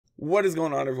What is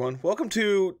going on, everyone? Welcome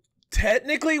to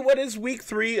technically what is week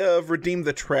 3 of Redeem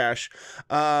the Trash.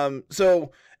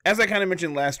 So as I kind of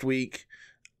mentioned last week,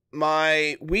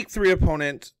 my week 3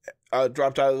 opponent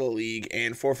dropped out of the league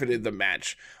and forfeited the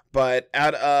match. But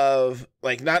out of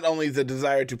not only the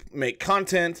desire to make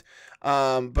content,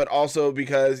 but also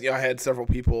because I had several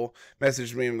people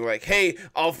message me and be like, "Hey,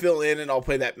 I'll fill in and I'll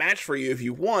play that match for you if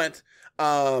you want."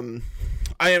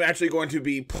 I am actually going to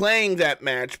be playing that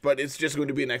match, but it's just going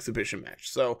to be an exhibition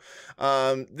match. So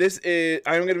I'm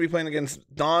going to be playing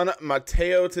against Don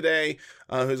Mateo today,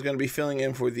 who's going to be filling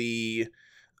in for the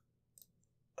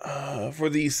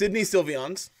Sydney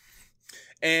Sylveons.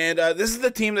 And this is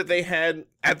the team that they had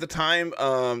at the time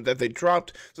that they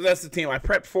dropped. So that's the team I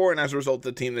prepped for, and as a result,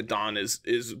 the team that Don is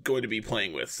going to be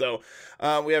playing with. So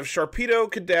we have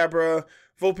Sharpedo, Kadabra,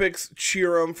 Vulpix,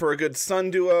 Cheerum for a good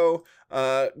Sun duo,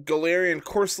 Galarian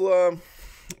Corsola,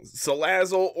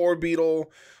 Salazzle, Orbeetle,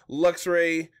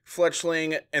 Luxray,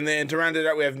 Fletchling, and then to round it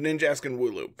out, we have Ninjask and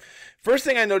Wooloo. First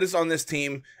thing I noticed on this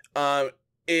team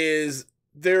is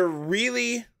they're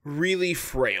really, really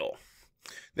frail.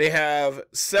 They have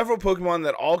several Pokemon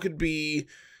that all could be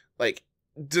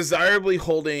desirably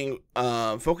holding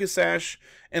Focus Sash,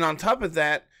 and on top of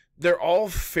that, they're all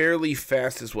fairly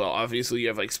fast as well. Obviously, you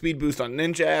have Speed Boost on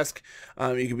Ninjask.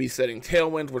 You could be setting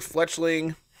Tailwind with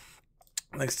Fletchling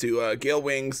next to Gale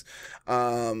Wings.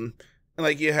 And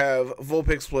you have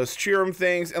Vulpix plus Cheerum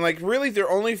things. And really their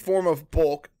only form of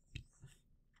bulk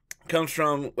comes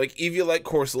from Eviolite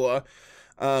Corsola.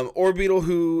 Orbeetle,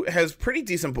 who has pretty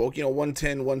decent bulk,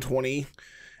 110, 120.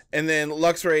 And then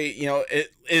Luxray,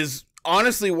 it is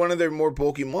honestly one of their more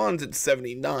bulky mons at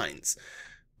 79s.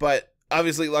 But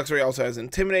obviously, Luxray also has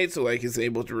Intimidate, so he's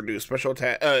able to reduce special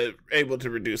attack, able to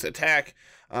reduce attack.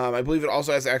 I believe it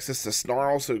also has access to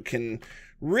Snarl, so it can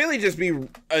really just be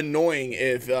annoying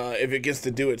if it gets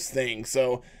to do its thing.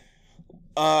 So,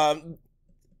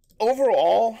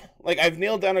 overall, I've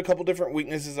nailed down a couple different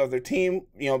weaknesses of their team.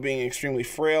 Being extremely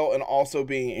frail and also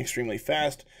being extremely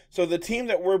fast. So the team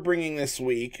that we're bringing this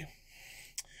week,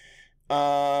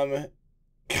 kinda,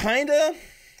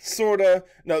 sorta.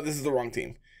 No, this is the wrong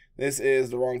team. This is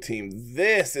the wrong team.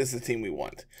 This is the team we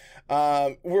want.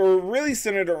 We're really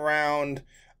centered around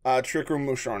Trick Room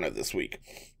Musharna this week.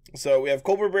 So we have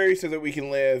Colbur Berry so that we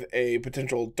can live a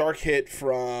potential dark hit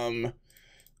from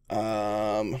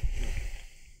Sharpedo.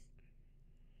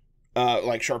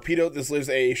 This lives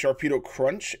a Sharpedo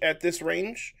Crunch at this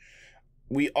range.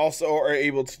 We also are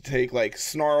able to take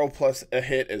Snarl plus a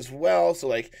hit as well.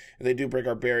 So if they do break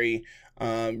our berry,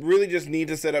 really just need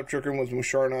to set up Trick Room with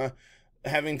Musharna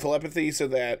having telepathy so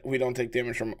that we don't take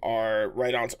damage from our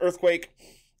Rhydon's Earthquake.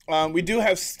 We do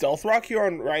have Stealth Rock here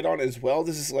on Rhydon as well.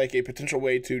 This is a potential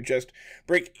way to just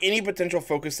break any potential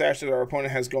Focus Sash that our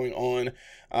opponent has going on.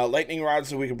 Lightning Rod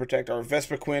so we can protect our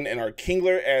Vespiquen and our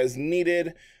Kingler as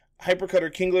needed.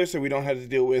 Hypercutter Kingler so we don't have to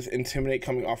deal with Intimidate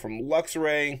coming off from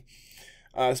Luxray.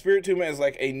 Spiritomb as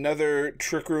another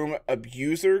Trick Room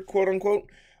abuser, quote unquote.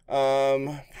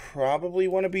 Probably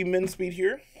want to be min speed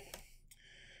here.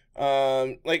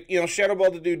 Shadow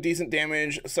Ball to do decent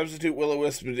damage, substitute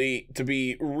Will-O-Wisp to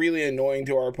be really annoying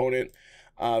to our opponent.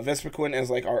 Vespiquen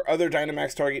as our other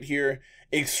Dynamax target here.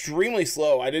 Extremely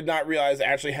slow. I did not realize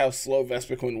actually how slow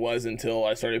Vespiquen was until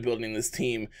I started building this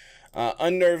team.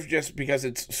 Unnerved just because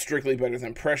it's strictly better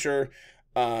than Pressure.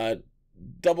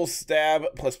 Double Stab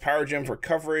plus Power Gem for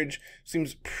coverage.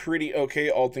 Seems pretty okay,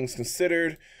 all things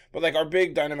considered. But our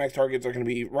big Dynamax targets are going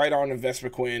to be Rhydon and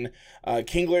Vespiquen.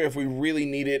 Kingler, if we really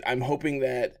need it. I'm hoping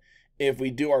that if we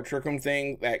do our Trick Room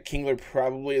thing, that Kingler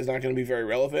probably is not going to be very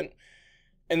relevant.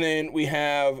 And then we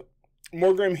have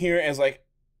Morgrim here as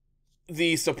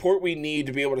the support we need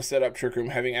to be able to set up Trick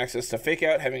Room, having access to Fake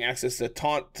Out, having access to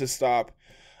Taunt to stop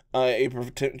a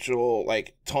potential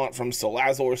taunt from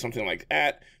Salazzle or something like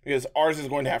that, because ours is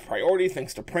going to have priority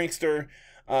thanks to Prankster.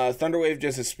 Thunderwave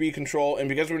just has speed control, and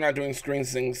because we're not doing string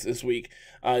things this week,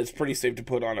 it's pretty safe to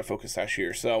put on a Focus Sash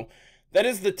here. So that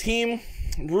is the team.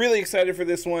 Really excited for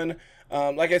this one.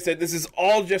 Like I said, this is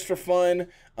all just for fun.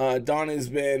 Don has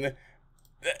been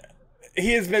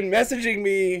messaging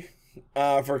me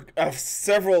for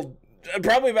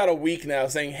probably about a week now,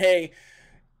 saying, "Hey,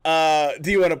 do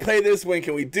you want to play this? When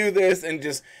can we do this?" And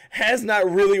just has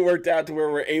not really worked out to where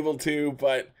we're able to,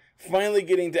 but finally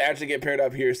getting to actually get paired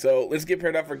up here. So let's get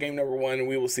paired up for game number 1, and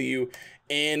we will see you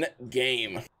in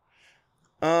game.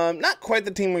 Not quite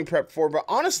the team we prepped for, but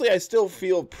honestly, I still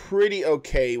feel pretty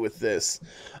okay with this.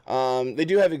 They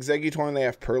do have Exeggutor and they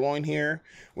have Purloin here,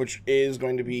 which is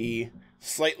going to be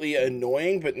slightly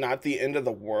annoying, but not the end of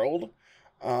the world.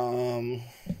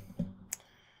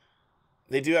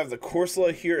 They do have the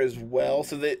Corsola here as well.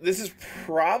 So this is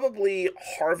probably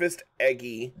Harvest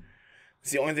Eggy.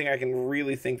 It's the only thing I can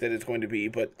really think that it's going to be.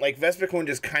 But, like, Vespiquen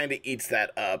just kind of eats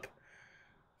that up.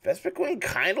 Vespiquen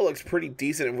kind of looks pretty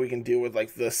decent if we can deal with,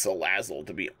 like, the Salazzle,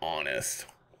 to be honest.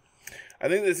 I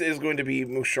think this is going to be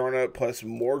Musharna plus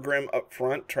Morgrim up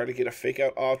front. Try to get a Fake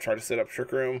Out off. Try to set up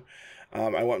Trick Room.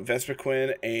 I want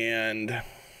Vespiquen, and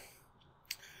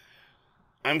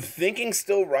I'm thinking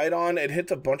still Rhydon. It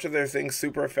hits a bunch of their things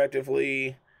super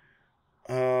effectively.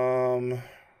 Yeah,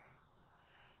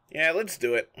 let's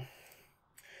do it.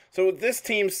 So with this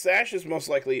team, Sash is most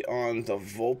likely on the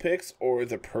Vulpix or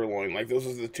the Purloin. Like, those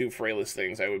are the two frailest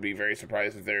things. I would be very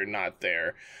surprised if they're not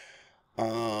there.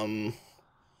 So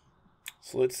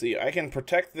let's see. I can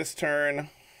protect this turn,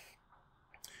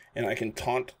 and I can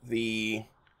taunt the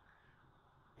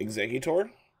Exeggutor.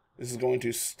 This is going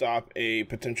to stop a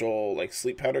potential, like,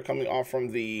 Sleep Powder coming off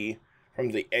from the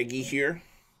Eggy here.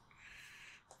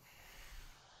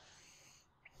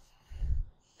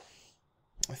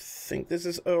 I think this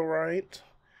is alright.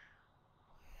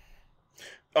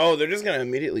 Oh, they're just going to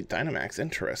immediately Dynamax.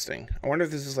 Interesting. I wonder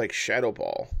if this is like Shadow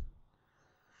Ball.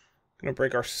 Going to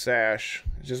break our Sash.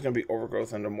 It's just going to be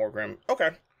Overgrowth into Morgrim. Okay.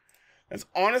 That's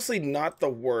honestly not the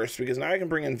worst, because now I can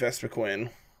bring in Vespiquen.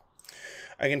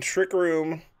 I can Trick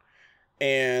Room,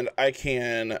 and I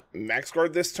can Max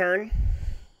Guard this turn.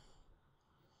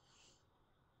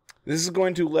 This is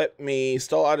going to let me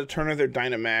stall out a turn of their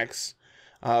Dynamax.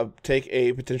 Take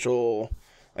a potential,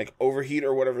 like, Overheat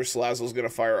or whatever Salazzle's going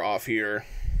to fire off here.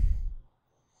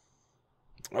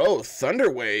 Oh,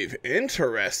 Thunder Wave.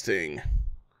 Interesting.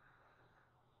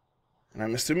 And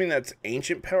I'm assuming that's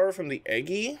Ancient Power from the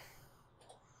Eggy.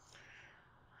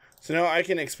 So now I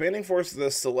can Expanding Force the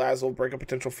Salazzle, break a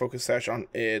potential Focus Sash on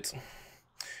it.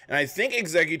 And I think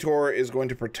Exeggutor is going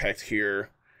to protect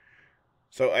here.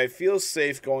 So I feel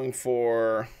safe going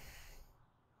for...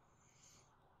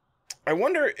 I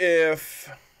wonder if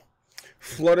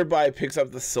Flutterby picks up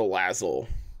the Salazzle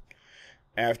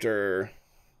afterwards,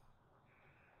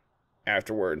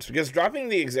 because dropping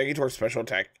the Exeggutor special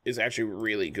attack is actually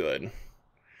really good.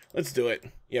 Let's do it.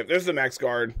 Yep, there's the Max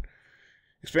Guard.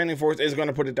 Expanding Force is going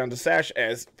to put it down to Sash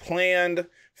as planned.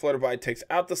 Flutterby takes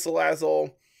out the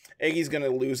Salazzle. Eggy's going to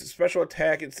lose its special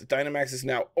attack. Its Dynamax is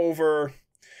now over.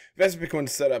 Vespiquen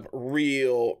set up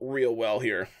real well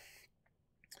here.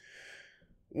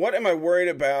 What am I worried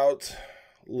about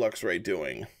Luxray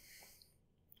doing?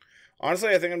 Honestly,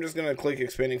 I think I'm just going to click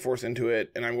Expanding Force into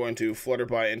it, and I'm going to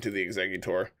Flutterby into the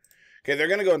Exeggutor. Okay, they're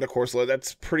going to go into Corsola.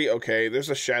 That's pretty okay. There's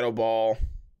a Shadow Ball.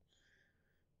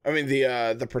 I mean,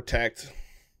 the Protect.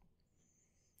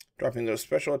 Dropping those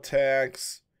special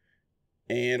attacks.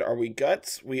 And are we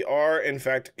Guts? We are, in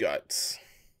fact, Guts.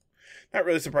 Not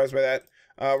really surprised by that.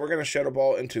 We're going to Shadow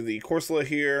Ball into the Corsola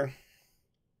here.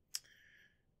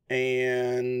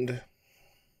 And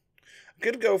I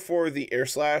could go for the Air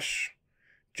Slash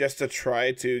just to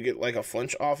try to get like a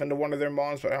flinch off into one of their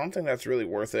mons, but I don't think that's really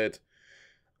worth it.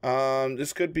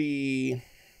 This could be...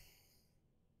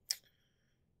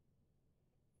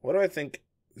 What do I think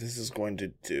this is going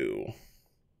to do?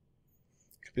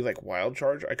 It could be like Wild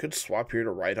Charge. I could swap here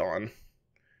to Rhydon.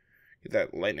 Get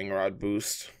that Lightning Rod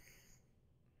boost.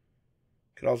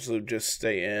 Could also just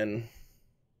stay in.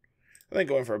 I think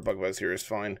going for a Bug Buzz here is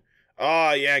fine.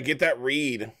 Oh, yeah, get that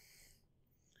read.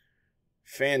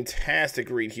 Fantastic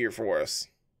read here for us.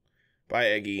 Bye,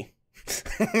 Eggy.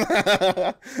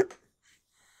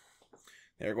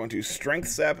 They're going to Strength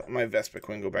Sap my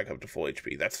Vespiquen, go back up to full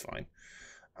HP. That's fine.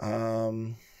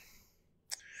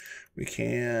 We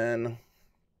can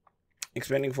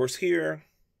Expanding Force here.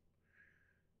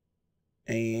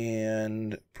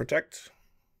 And Protect.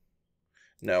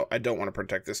 No, I don't want to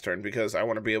protect this turn because I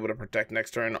want to be able to protect next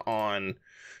turn on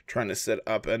trying to set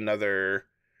up another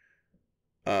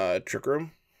Trick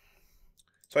Room.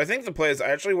 So I think the play is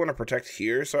I actually want to protect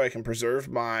here so I can preserve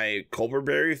my Colbur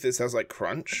Berry if this has like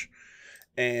Crunch.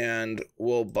 And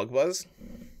we'll Bug Buzz.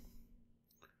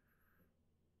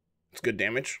 It's good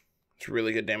damage. It's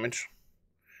really good damage.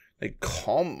 They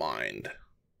Calm Mind.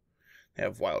 They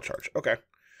have Wild Charge. Okay.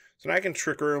 So now I can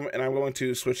Trick Room and I'm going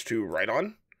to switch to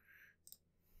Rhydon.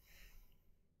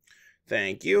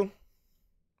 Thank you.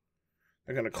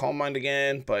 They're going to Calm Mind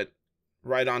again, but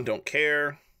Rhydon don't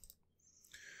care.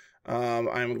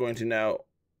 I'm going to now...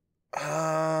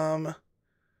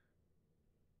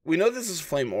 we know this is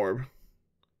Flame Orb.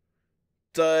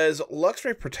 Does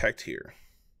Luxray protect here?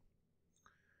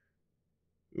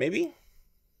 Maybe?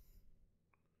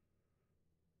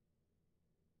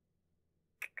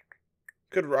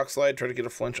 Good Rock Slide. Try to get a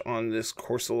flinch on this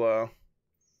Corsola.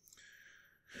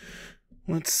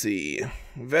 Let's see.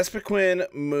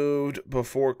 Vespiquen moved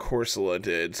before Corsola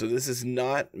did, so this is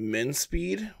not min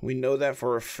speed. We know that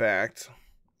for a fact.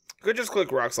 Could just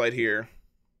click Rock Slide here.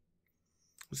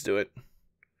 Let's do it.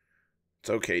 It's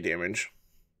okay damage.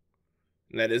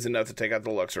 And that is enough to take out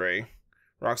the Luxray.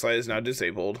 Rock Slide is now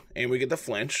disabled. And we get the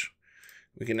flinch.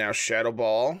 We can now Shadow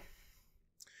Ball.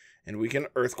 And we can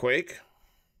Earthquake.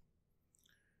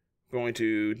 Going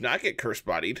to not get Curse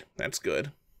Bodied. That's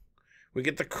good. We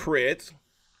get the crit.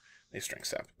 They Strength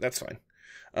Sap. That's fine.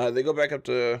 They go back up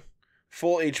to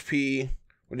full HP,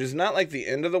 which is not like the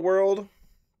end of the world.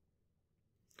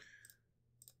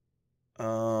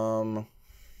 I'm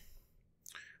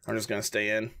just going to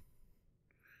stay in.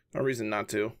 No reason not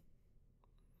to.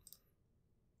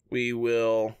 We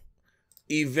will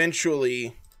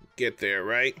eventually get there,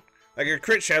 right? Like a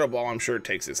crit Shadow Ball, I'm sure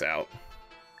takes this out.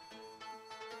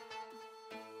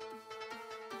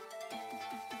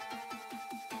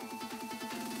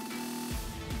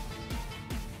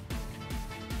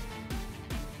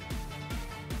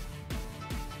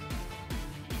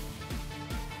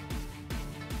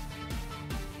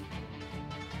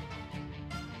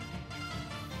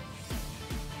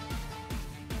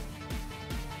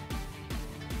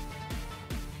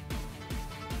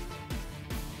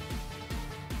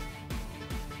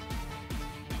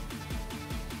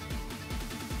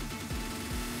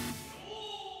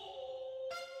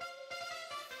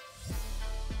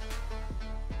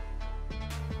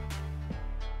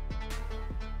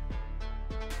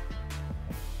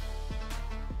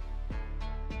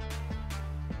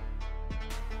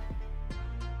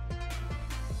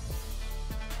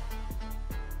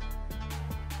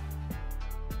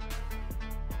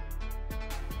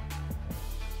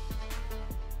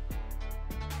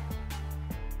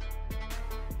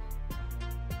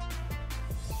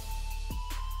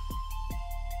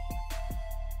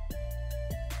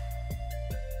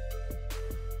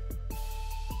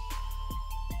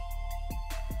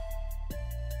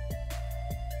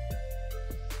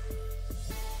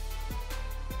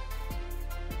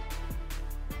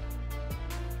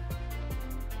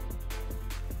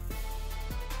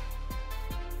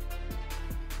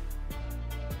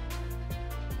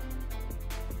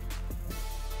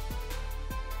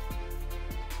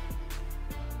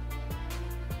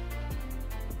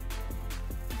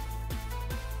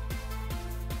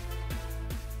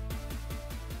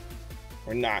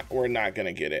 We're not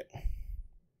gonna get it.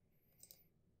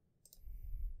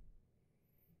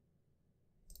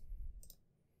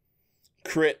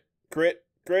 Crit.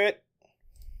 Crit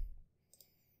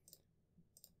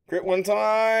one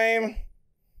time.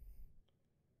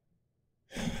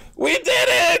 We did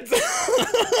it!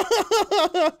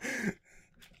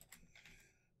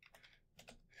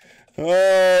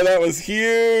 Oh, that was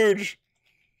huge.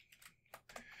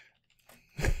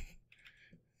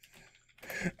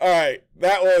 All right,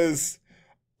 that was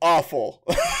awful.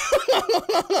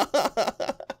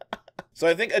 So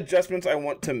I think adjustments I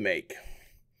want to make.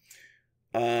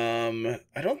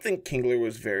 I don't think Kingler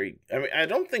was very... I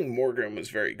don't think Morgrem was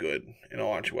very good, in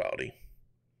all actuality.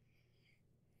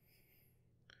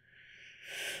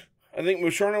 I think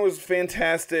Musharna was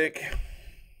fantastic.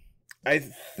 I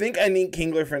think I need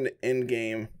Kingler for an end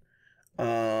game.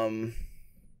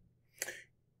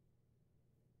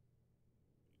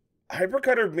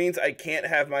 Hypercutter means I can't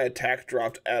have my attack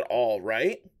dropped at all,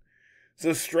 right?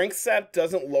 So Strength Sap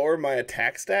doesn't lower my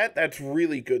attack stat? That's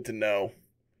really good to know.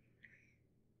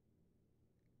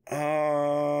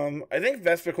 I think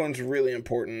Vespiquen's really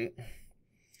important.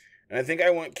 And I think I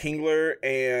want Kingler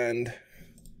and...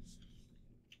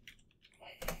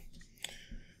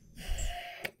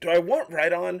 Do I want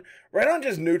Rhydon? Rhydon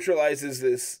just neutralizes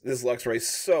this Luxray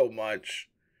so much.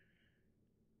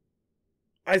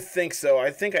 I think so. I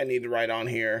think I need to Rhydon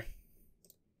here.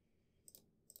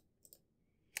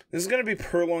 This is going to be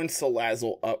Purloin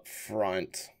Salazzle up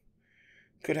front.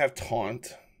 Could have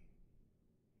Taunt.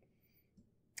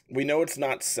 We know it's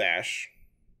not Sash.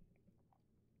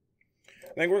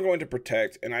 I think we're going to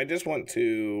Protect, and I just want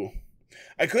to...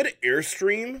 I could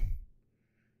Airstream.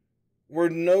 We're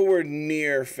nowhere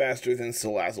near faster than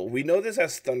Salazzle. We know this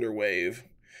has Thunder Wave.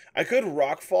 I could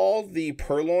Rockfall the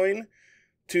Purloin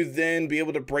to then be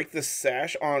able to break the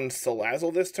Sash on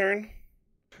Salazzle this turn.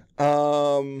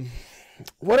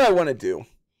 What do I want to do?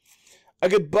 I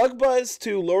could Bug Buzz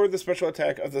to lower the special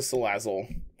attack of the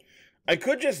Salazzle. I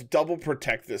could just double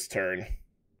Protect this turn.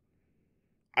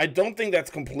 I don't think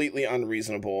that's completely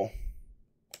unreasonable.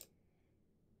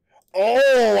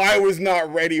 Oh, I was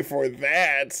not ready for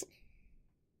that.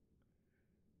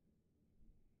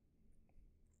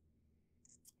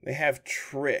 They have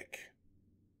Trick.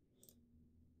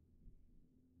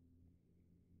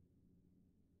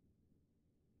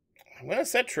 I'm going to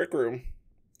set Trick Room.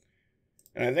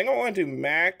 And I think I want to do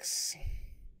max.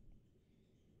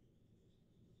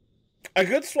 I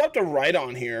could swap to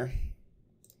Rhydon here.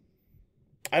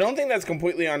 I don't think that's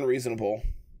completely unreasonable.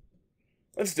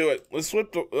 Let's do it. Let's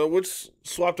swap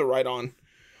to Rhydon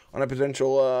on a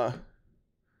potential. We're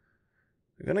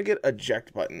gonna get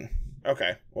eject button.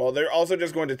 Okay. Well, they're also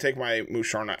just going to take my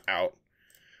Musharna out,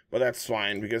 but that's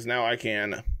fine because now I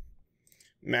can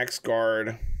max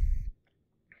guard,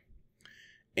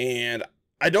 and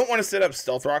I don't want to set up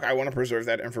Stealth Rock. I want to preserve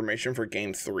that information for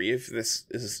game 3 if this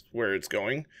is where it's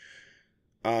going.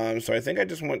 So I think I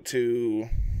just want to.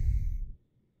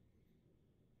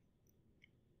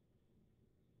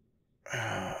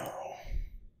 I'm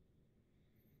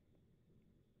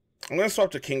going to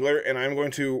swap to Kingler, and I'm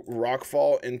going to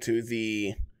Rockfall into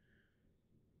the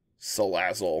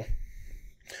Salazzle.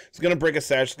 It's going to break a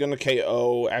Sash. It's going to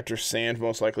KO after Sand,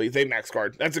 most likely. They max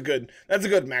guard. That's a good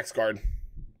max guard.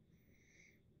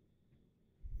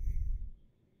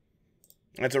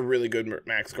 That's a really good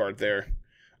max guard there.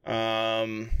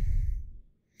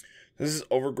 This is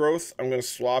Overgrowth. I'm going to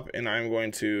swap, and I'm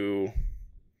going to...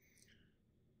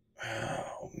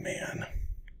 Oh, man.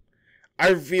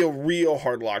 I feel real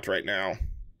hard locked right now.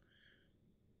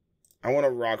 I want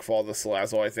to Rockfall the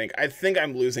Salazzle, I think. I think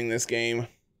I'm losing this game.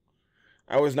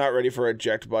 I was not ready for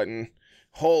eject button.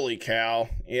 Holy cow.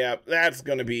 Yeah, that's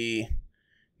going to be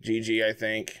GG, I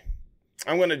think.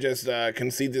 I'm going to just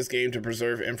concede this game to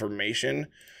preserve information,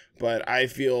 but I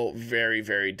feel very,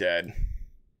 very dead.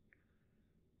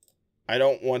 I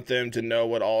don't want them to know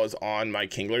what all is on my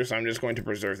Kingler, so I'm just going to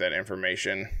preserve that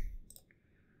information.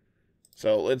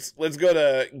 So let's go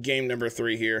to game number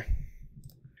 3 here.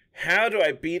 How do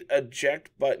I beat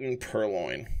eject button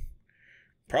Purloin?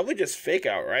 Probably just fake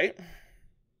out, right?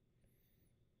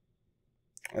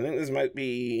 I think this might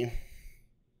be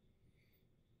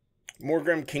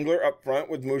Morgrim Kingler up front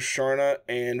with Musharna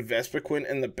and Vespiquen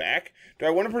in the back. Do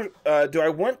I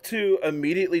want to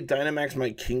immediately Dynamax my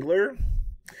Kingler?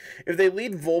 If they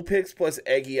lead Vulpix plus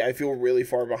Eggy, I feel really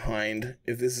far behind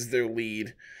if this is their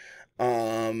lead.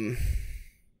 The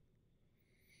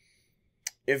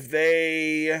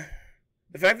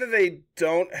fact that they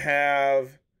don't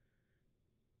have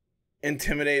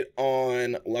Intimidate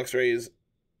on Luxray is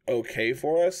okay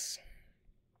for us.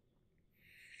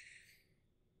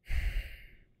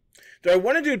 Do I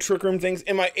want to do Trick Room things?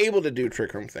 Am I able to do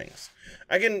Trick Room things?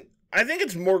 I think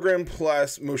it's Morgrim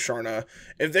plus Musharna.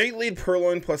 If they lead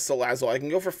Purloin plus Salazzle, I can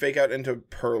go for Fake Out into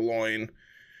Purloin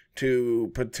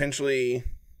to potentially...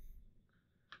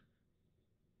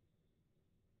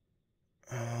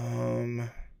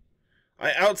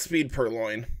 I outspeed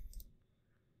Purloin.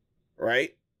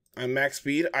 Right? I'm max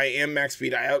speed. I am max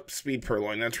speed. I outspeed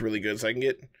Purloin. That's really good. So I can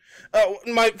get... Oh,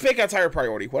 my Fake Out's higher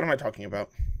priority. What am I talking about?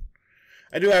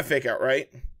 I do have Fake Out, right?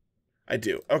 I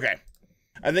do. Okay.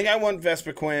 I think I want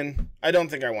Vespiquen. I don't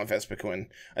think I want Vespiquen.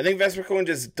 I think Vespiquen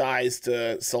just dies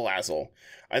to Salazzle.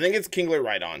 I think it's Kingler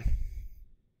Rhydon.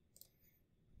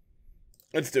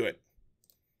 Let's do it.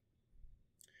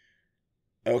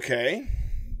 Okay.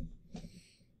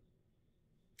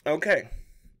 Okay.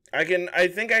 I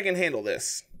think I can handle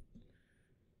this.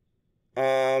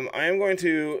 I am going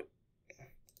to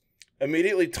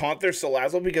immediately taunt their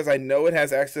Salazzle because I know it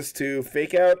has access to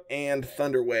Fake Out and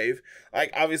Thunder Wave.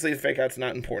 Like, obviously, Fake Out's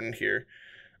not important here.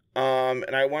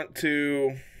 And I want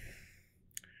to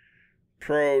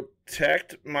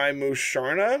protect my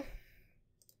Musharna.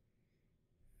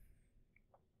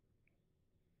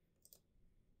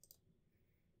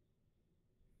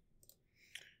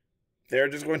 They're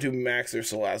just going to max their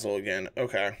Salazzle again.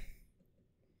 Okay.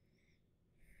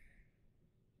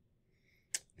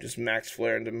 Just max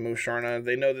Flare into Musharna.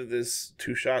 They know that there's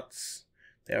 2 shots.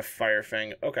 They have Fire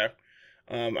Fang. Okay.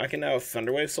 I can now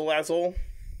Thunderwave Salazzle.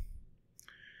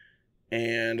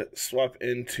 And swap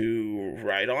into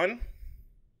Rhydon.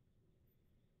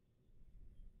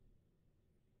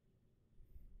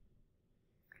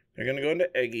 They're going to go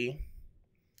into Eggy.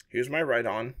 Here's my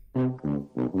Rhydon.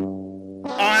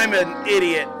 I'm an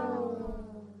idiot.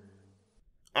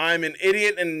 I'm an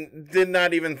idiot and did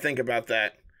not even think about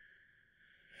that.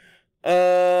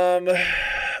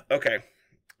 Okay.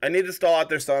 I need to stall out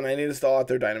their Sun. I need to stall out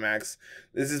their Dynamax.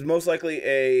 This is most likely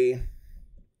a...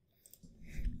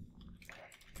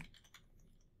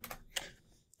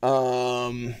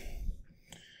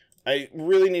 I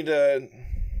really need to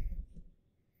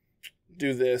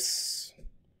do this.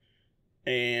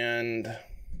 And...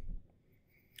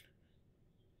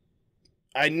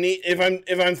 I need...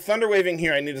 If I'm Thunder Waving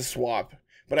here, I need to swap.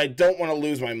 but I don't want to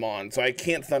lose my Mon, so I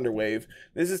can't Thunder Wave.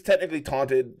 This is technically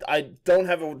taunted. I don't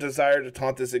have a desire to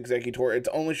taunt this Exeggutor. It's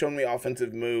only shown me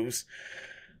offensive moves.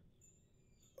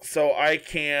 So I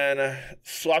can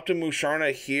swap to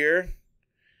Musharna here.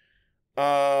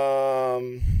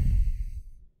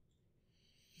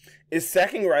 Is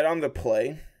sacking Rhydon the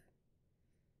play?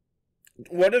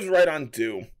 What does Rhydon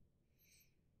do?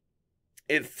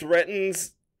 It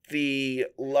threatens the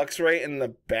Luxray in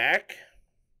the back.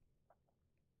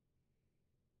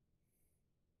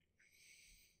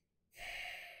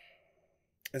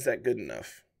 Is that good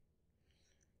enough?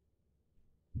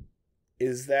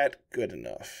 Is that good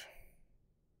enough?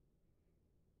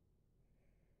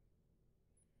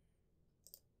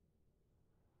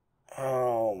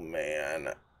 Oh, man.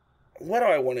 What do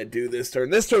I want to do this turn?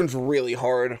 This turn's really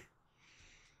hard.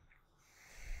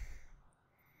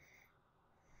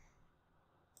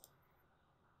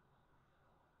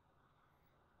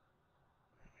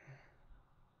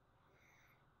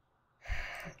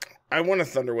 I want a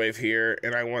Thunder Wave here,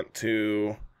 and I want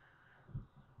to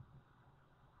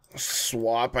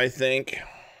swap, I think.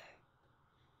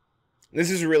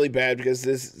 This is really bad because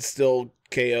this still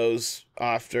KOs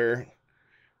after.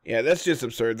 Yeah, that's just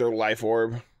absurd. They're Life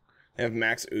Orb. They have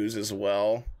Max Ooze as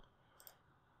well.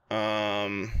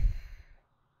 So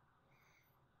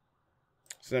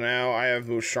now I have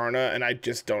Musharna, and I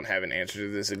just don't have an answer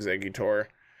to this Exeggutor.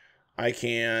 I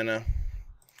can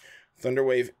Thunder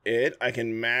Wave it. I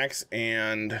can Max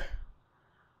and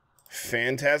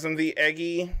Phantasm the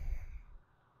Eggy.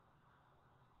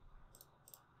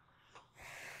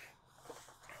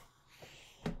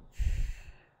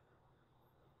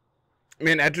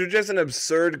 Man, after just an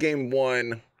absurd game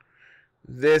one,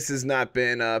 this has not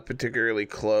been particularly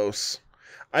close.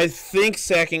 I think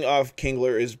sacking off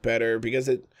Kingler is better because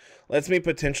it lets me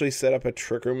potentially set up a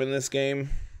Trick Room in this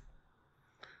game.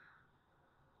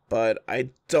 But I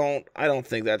don't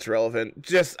think that's relevant.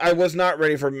 Just I was not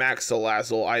ready for Max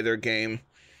Salazzle either game.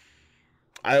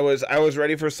 I was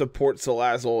ready for support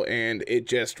Salazzle, and it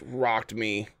just rocked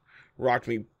me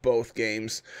both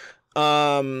games.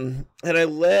 And I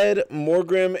led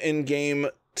Morgrim in game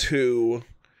 2.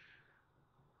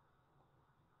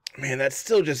 Man, that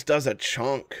still just does a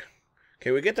chunk.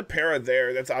 Okay, we get the para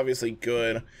there. That's obviously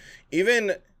good.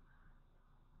 Even...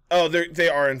 Oh, they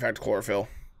are in fact Chlorophyll.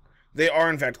 They are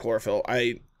in fact Chlorophyll.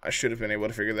 I should have been able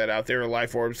to figure that out. They're a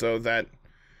Life Orb, so that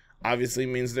obviously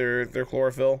means they're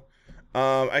Chlorophyll.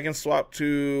 I can swap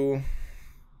to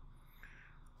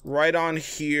Rhydon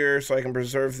here so I can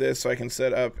preserve this, so I can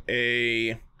set up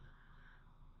a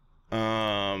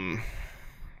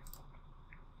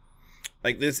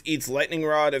like this eats Lightning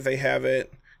Rod if they have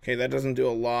it. Okay, that doesn't do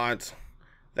a lot.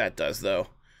 That does though.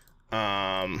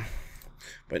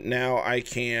 But now I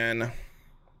can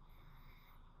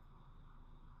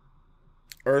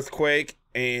Earthquake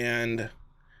and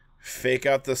fake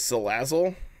out the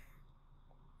Salazzle.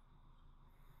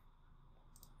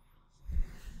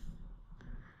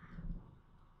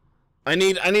 I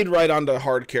need Rhydon to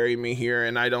hard carry me here,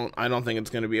 and I don't think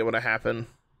it's going to be able to happen.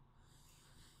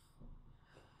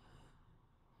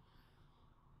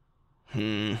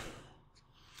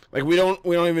 Like we don't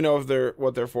even know if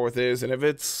what their fourth is, and if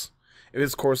it's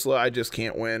Corsola, I just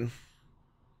can't win.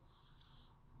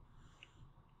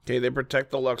 Okay, they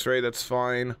protect the Luxray, that's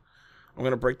fine. I'm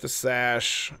going to break the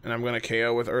Sash, and I'm going to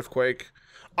KO with Earthquake.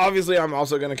 Obviously, I'm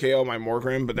also going to KO my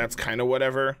Morgrim, but that's kind of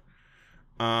whatever.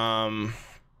 Yeah,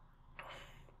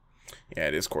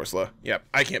 it is Corsola. Yep,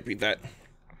 I can't beat that.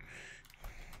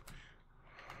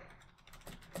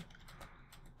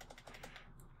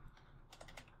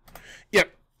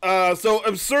 Yep. So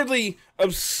absurdly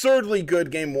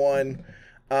good game one.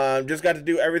 Just got to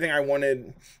do everything I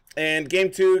wanted. And game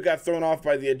 2 got thrown off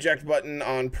by the eject button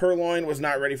on Purloin. Was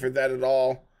not ready for that at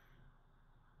all.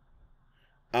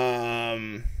 But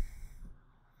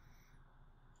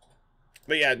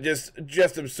yeah, just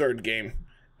absurd game.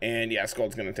 And yeah,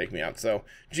 Skull's gonna take me out. So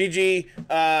GG.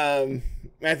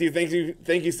 Matthew,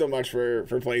 thank you so much for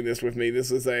playing this with me.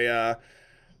 This was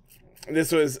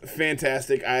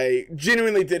fantastic. I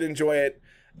genuinely did enjoy it,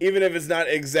 even if it's not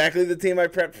exactly the team I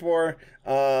prepped for.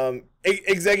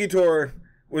 Exeggutor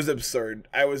was absurd.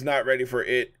 I was not ready for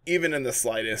it, even in the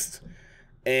slightest.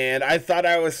 And I thought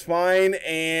I was fine,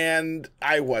 and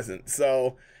I wasn't.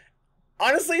 So,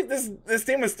 honestly, this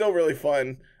team was still really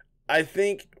fun. I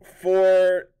think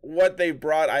for what they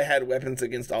brought, I had weapons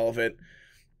against all of it.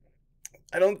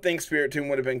 I don't think Spirit Tomb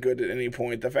would have been good at any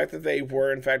point. The fact that they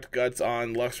were, in fact, Guts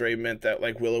on Luxray meant that,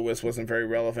 like, Will-O-Wisp wasn't very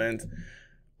relevant.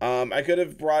 I could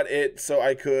have brought it so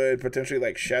I could potentially,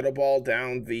 like, Shadow Ball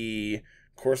down the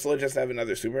Corsola just have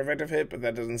another super effective hit, but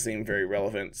that doesn't seem very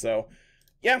relevant. So,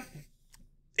 yeah.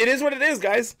 It is what it is,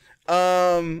 guys.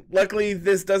 Luckily,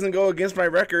 this doesn't go against my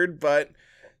record, but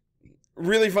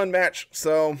really fun match.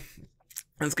 So,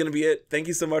 that's going to be it. Thank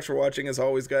you so much for watching. As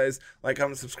always, guys, like,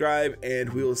 comment, subscribe,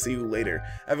 and we will see you later.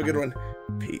 Have a good one.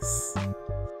 Peace.